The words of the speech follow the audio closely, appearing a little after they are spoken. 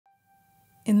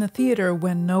In the theater,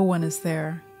 when no one is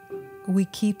there, we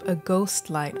keep a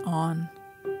ghost light on.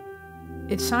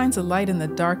 It shines a light in the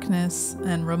darkness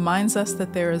and reminds us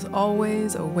that there is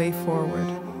always a way forward.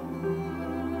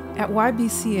 At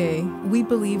YBCA, we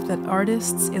believe that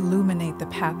artists illuminate the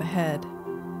path ahead.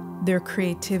 Their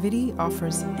creativity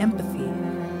offers empathy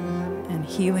and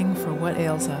healing for what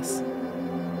ails us.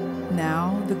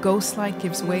 Now, the ghost light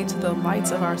gives way to the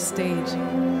lights of our stage,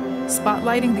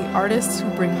 spotlighting the artists who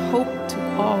bring hope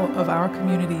to all of our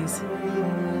communities.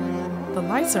 The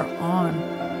lights are on.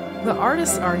 The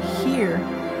artists are here.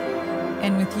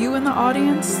 And with you in the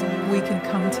audience, we can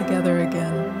come together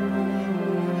again.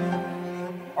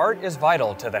 Art is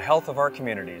vital to the health of our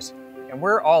communities, and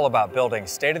we're all about building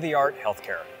state-of-the-art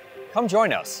healthcare. Come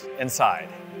join us inside.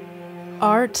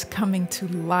 Art coming to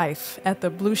life at the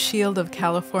Blue Shield of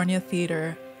California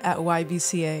Theater at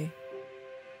YBCA.